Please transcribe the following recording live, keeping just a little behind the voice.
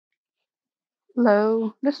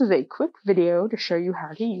Hello, this is a quick video to show you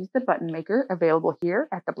how to use the button maker available here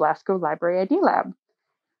at the Blasco Library Idea Lab.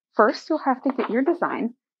 First, you'll have to get your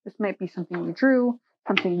design. This might be something you drew,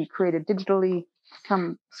 something you created digitally,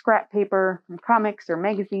 some scrap paper from comics or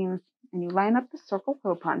magazines, and you line up the circle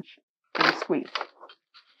hole punch and squeeze.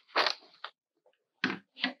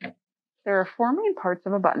 There are four main parts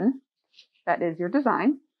of a button. That is your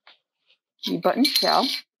design, the button shell,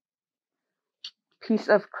 piece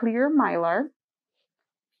of clear mylar,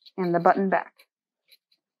 and the button back.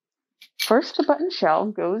 First, the button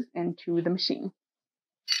shell goes into the machine.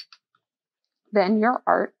 Then your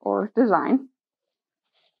art or design,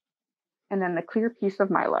 and then the clear piece of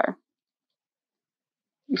mylar.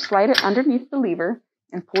 You slide it underneath the lever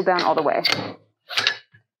and pull down all the way.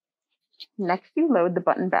 Next, you load the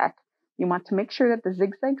button back. You want to make sure that the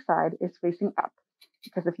zigzag side is facing up,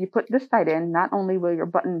 because if you put this side in, not only will your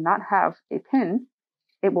button not have a pin,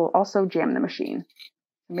 it will also jam the machine.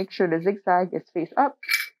 So make sure the zigzag is face up,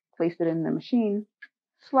 place it in the machine,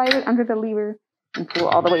 slide it under the lever, and pull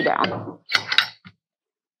all the way down.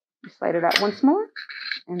 You slide it out once more,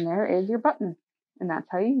 and there is your button. And that's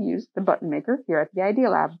how you use the button maker here at the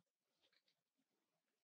Idea Lab.